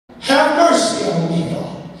Have mercy on me,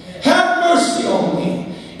 God. Have mercy on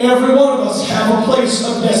me. Every one of us have a place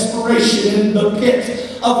of desperation in the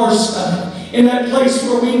pit of our stomach. In that place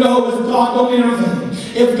where we know if God don't intervene,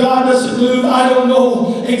 if God doesn't move, I don't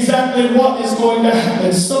know exactly what is going to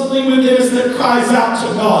happen. Something within us that cries out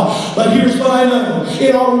to God. But here's what I know.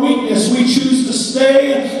 In our weakness, we choose to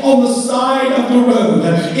stay on the side of the road.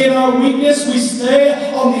 In our weakness, we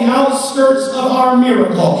stay on the outskirts of our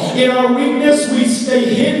miracle. In our weakness, we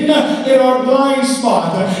stay hidden in our blind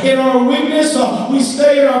spot. In our weakness, we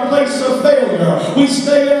stay in our place of failure. We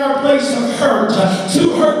stay in our place of hurt.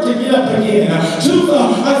 Too hurt to get up again.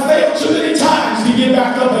 I failed too many times to get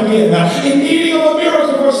back up again. In needing of a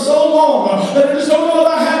miracle for so long that I just don't know if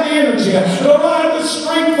I have the energy. I don't know if I have the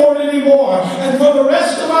strength for it anymore. And for the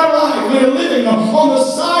rest of our life, we are living on the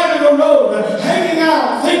side of the road, hanging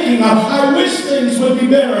out, thinking, I wish things would be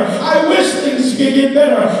better. I wish things could get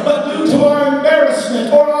better. But due to our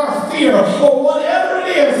embarrassment or our fear or whatever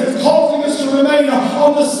it is that's causing us to remain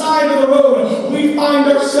on the side of the road, we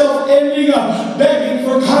find ourselves ending up begging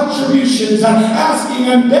for contributions, asking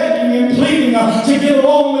and begging and pleading to get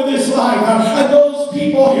along with this life. And those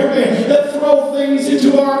people, hear me, that throw things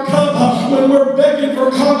into our cup when we're begging for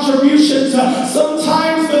contributions,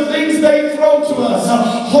 sometimes the things they throw to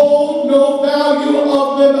us hold no value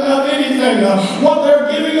of anything. What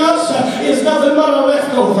they're giving us is nothing but a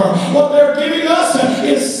leftover. What they're giving us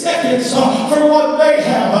is seconds for what they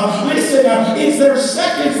have. Listen, it's their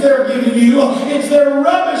seconds they're giving you. It's their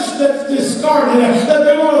rubbish that's discarded that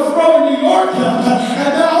they want to throw into your cup.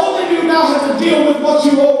 And not only do you now have to deal with what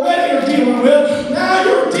you already are dealing with, now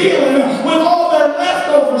you're dealing with all their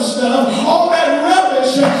leftover stuff, all that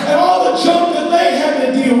rubbish, and all the junk that they had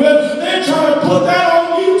to deal with. They're trying to put that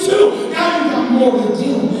on you too. Now you've got more to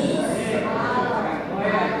deal with.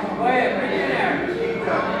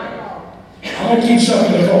 I'm going to keep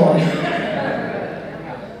shoving the corn.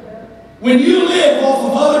 When you live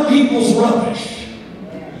off of other people's rubbish,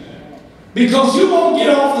 because you won't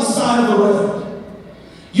get off the side of the road,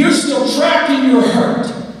 you're still trapped in your hurt,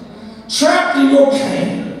 trapped in your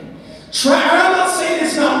pain. I'm not saying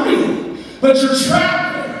it's not real, but you're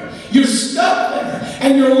trapped there. You're stuck there,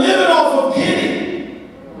 and you're living off of pity.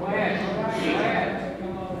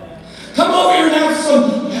 Come over here and have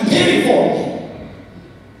some pity for me.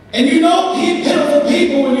 And you know pitiful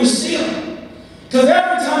people when you see them. Because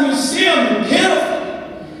every time you see them, they're pitiful.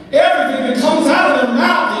 Everything that comes out of their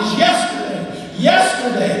mouth is yesterday,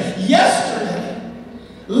 yesterday, yesterday.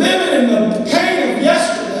 Living in the pain of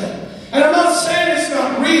yesterday. And I'm not saying it's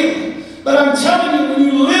not real, but I'm telling you, when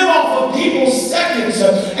you live off of people's seconds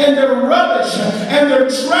and their rubbish and their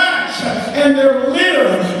trash and their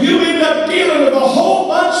litter, you end up dealing with a whole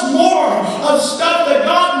bunch more of stuff that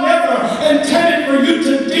God never intended for you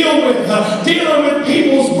to deal with. Dealing with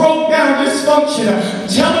people's broke down dysfunction. I'm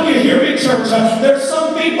telling you, hear me, church, there's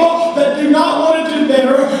some people that do not want to do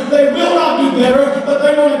better. They will not do better, but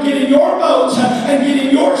they want to get in your boat and get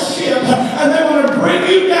in your ship, and they want to bring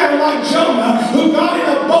you down like Jonah, who got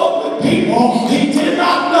in a boat with people he did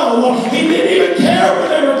not know. He didn't even care where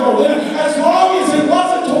they were going, as long as it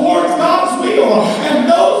wasn't towards God's will. And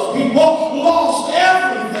those people lost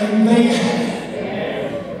everything they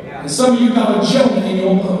had. And some of you got a Jonah in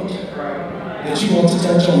your boat that you want to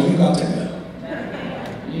tell Jonah, you got to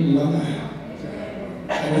go. You know that.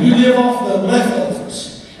 And when you live off the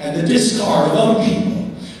leftovers and the discard of other people,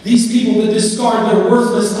 these people that discard their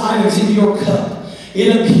worthless items in your cup,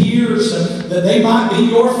 it appears that they might be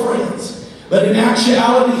your friends. But in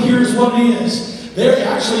actuality, here's what it is. They're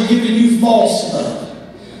actually giving you false love.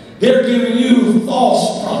 They're giving you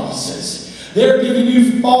false promises. They're giving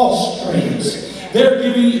you false dreams. They're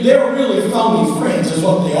really phony friends is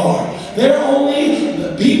what they are. They're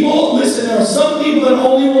only people, listen, there are some people that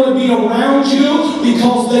only want to be around you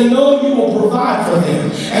because they know you will provide for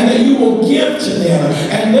them and that you will give to them.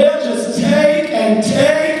 And they'll just take and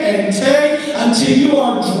take and take until you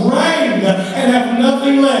are drained and have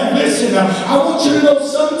nothing left. Listen, I want you to know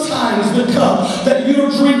sometimes the cup that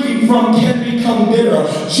you're drinking from can become bitter.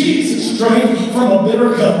 Jesus drank from a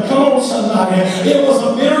bitter cup. Come on, somebody. It was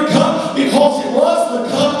a bitter cup because it was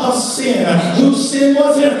the cup of sin. Whose sin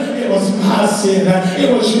was it? It was my sin.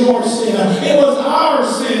 It was your sin. It was our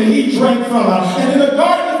sin he drank from. And in the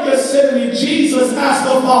Garden of Gethsemane, Jesus asked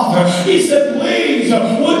the Father, he said, please,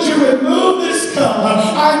 would you remove this cup?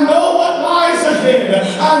 I know what lies ahead.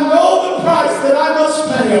 I know the price that I must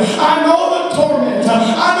pay. I know the torment.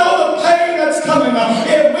 I know the pain that's coming.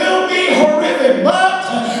 It will be horrific.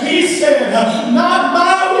 But he said, not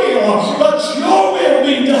my will, but your will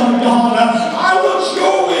be done, God. I want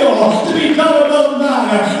your will to be done